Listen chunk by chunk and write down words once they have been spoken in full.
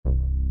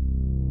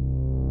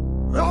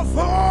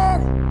Alpha!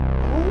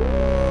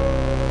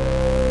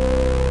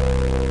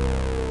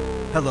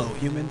 Hello,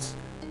 humans.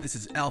 This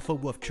is Alpha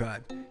Wolf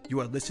Tribe.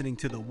 You are listening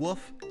to The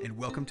Wolf, and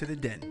welcome to the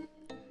Den.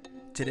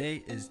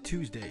 Today is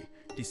Tuesday,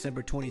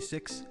 December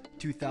 26,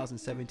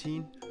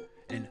 2017,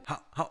 and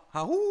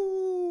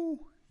how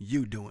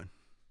you doing?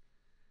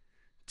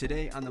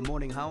 Today on the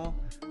Morning Howl,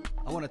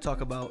 I want to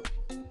talk about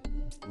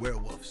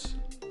werewolves.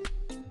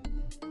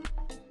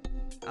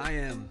 I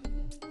am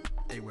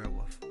a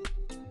werewolf,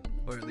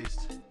 or at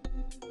least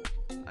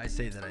I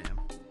say that I am.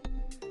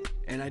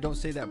 And I don't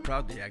say that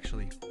proudly,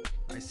 actually.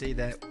 I say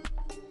that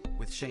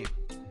with shame.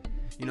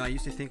 You know, I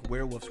used to think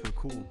werewolves were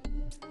cool,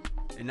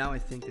 and now I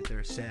think that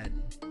they're sad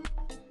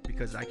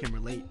because I can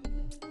relate.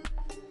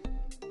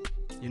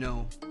 You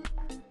know,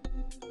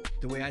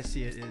 the way I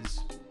see it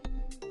is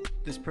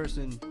this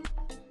person,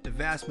 the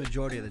vast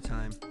majority of the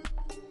time,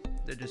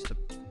 they're just a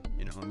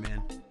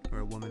man or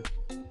a woman.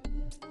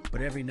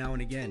 But every now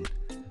and again,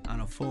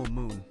 on a full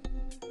moon,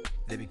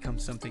 they become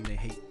something they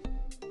hate.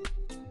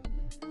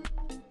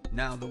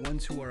 Now, the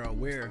ones who are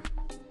aware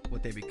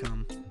what they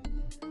become,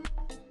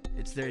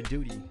 it's their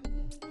duty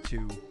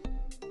to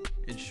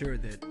ensure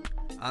that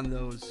on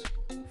those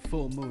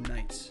full moon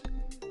nights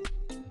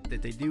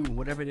that they do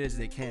whatever it is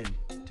they can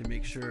to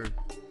make sure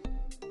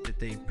that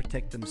they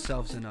protect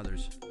themselves and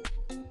others.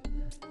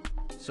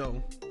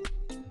 So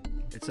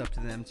it's up to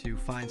them to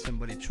find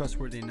somebody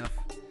trustworthy enough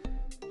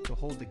to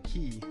hold the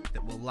key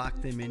that will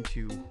lock them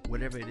into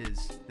whatever it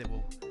is that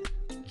will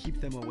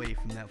keep them away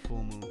from that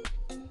full moon.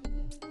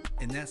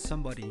 And that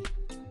somebody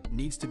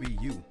needs to be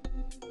you.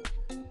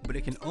 But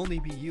it can only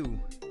be you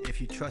if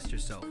you trust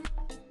yourself.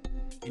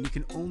 And you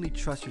can only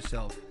trust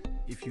yourself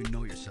if you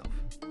know yourself.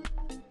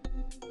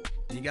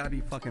 And you gotta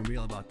be fucking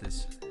real about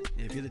this.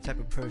 If you're the type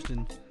of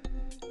person,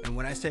 and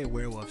when I say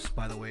werewolves,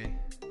 by the way,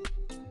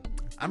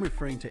 I'm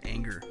referring to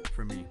anger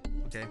for me,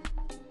 okay?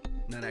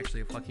 Not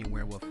actually a fucking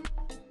werewolf,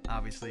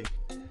 obviously.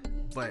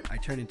 But I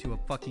turn into a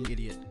fucking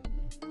idiot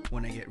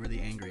when I get really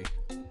angry.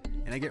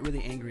 And I get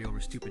really angry over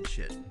stupid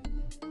shit.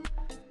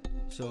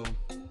 So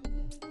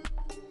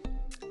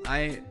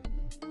I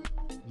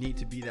need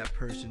to be that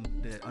person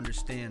that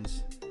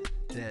understands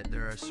that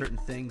there are certain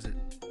things that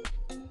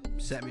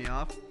set me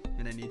off,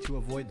 and I need to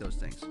avoid those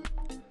things.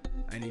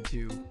 I need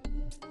to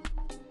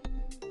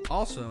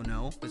also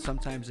know that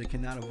sometimes I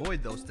cannot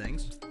avoid those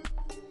things,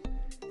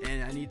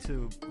 and I need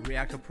to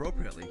react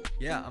appropriately.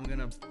 Yeah, I'm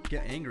gonna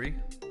get angry,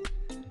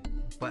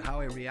 but how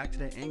I react to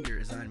that anger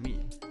is on me.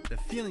 The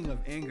feeling of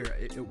anger,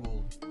 it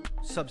will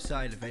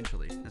subside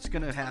eventually. It's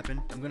gonna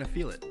happen. I'm gonna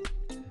feel it.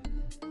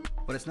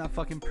 But it's not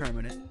fucking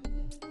permanent.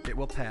 It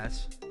will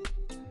pass.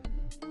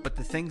 But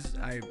the things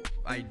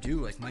I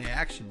do, like my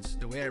actions,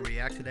 the way I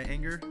react to that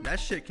anger, that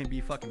shit can be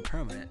fucking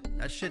permanent.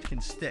 That shit can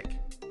stick.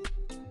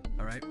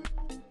 Alright?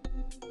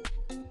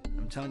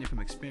 I'm telling you from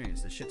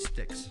experience, the shit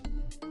sticks.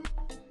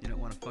 You don't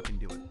want to fucking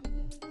do it.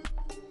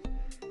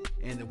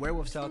 And the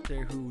werewolves out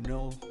there who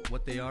know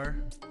what they are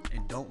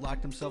and don't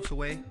lock themselves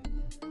away,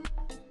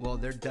 well,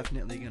 they're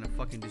definitely gonna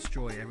fucking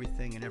destroy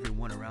everything and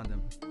everyone around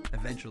them.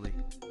 Eventually.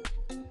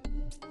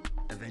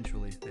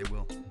 Eventually, they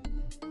will.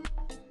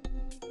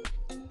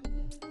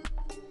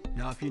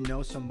 Now, if you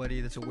know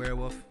somebody that's a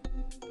werewolf,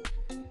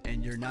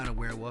 and you're not a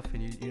werewolf,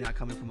 and you're not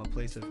coming from a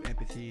place of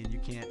empathy, and you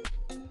can't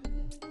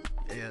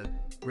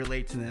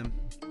relate to them,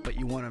 but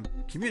you want to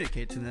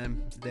communicate to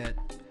them that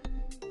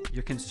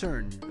you're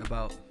concerned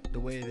about the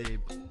way they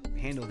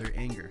handle their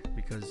anger,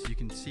 because you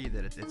can see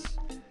that it's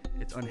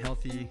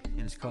unhealthy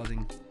and it's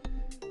causing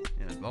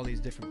all these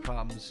different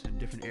problems in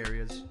different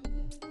areas.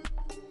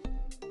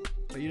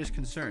 But you're just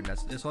concerned.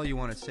 That's all you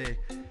want to say.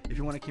 If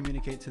you want to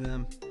communicate to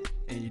them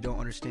and you don't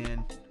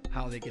understand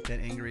how they get that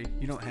angry,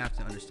 you don't have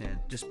to understand.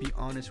 Just be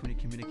honest when you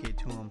communicate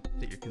to them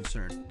that you're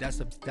concerned. That's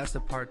the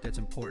part that's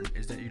important,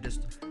 is that you're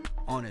just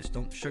honest.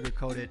 Don't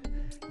sugarcoat it.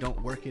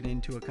 Don't work it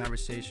into a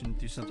conversation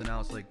through something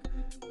else. Like,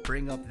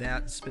 bring up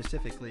that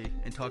specifically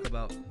and talk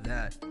about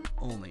that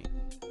only.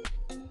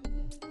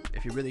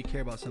 If you really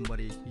care about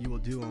somebody, you will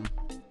do them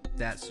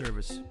that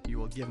service. You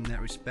will give them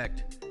that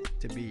respect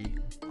to be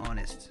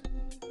honest.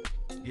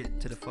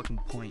 Get to the fucking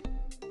point.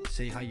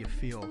 Say how you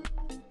feel.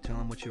 Tell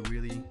them what you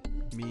really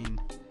mean.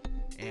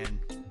 And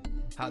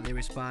how they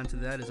respond to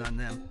that is on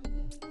them.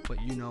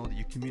 But you know that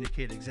you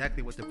communicated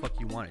exactly what the fuck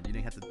you wanted. You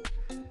didn't have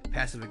to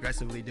passive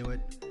aggressively do it,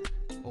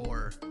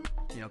 or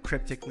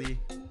cryptically.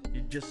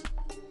 You just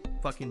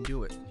fucking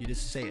do it. You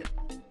just say it.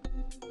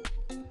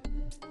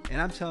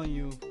 And I'm telling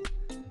you,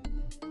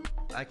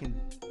 I can,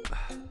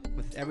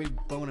 with every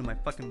bone in my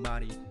fucking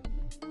body,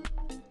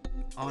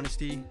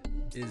 honesty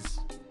is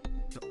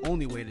the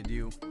only way to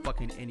do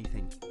fucking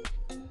anything.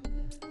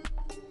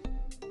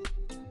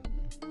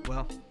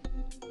 Well,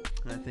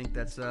 I think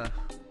that's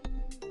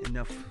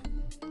enough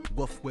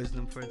wolf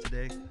wisdom for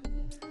today.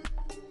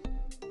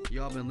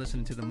 Y'all been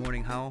listening to the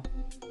Morning Howl.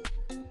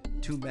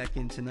 Tune back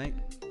in tonight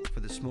for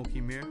the Smoky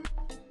Mirror.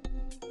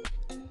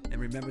 And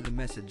remember the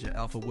message at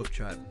Alpha Wolf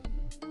Tribe.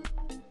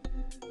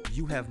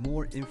 You have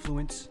more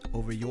influence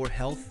over your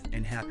health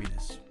and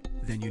happiness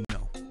than you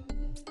know.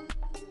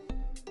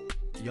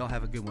 y'all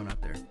have a good one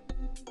out there.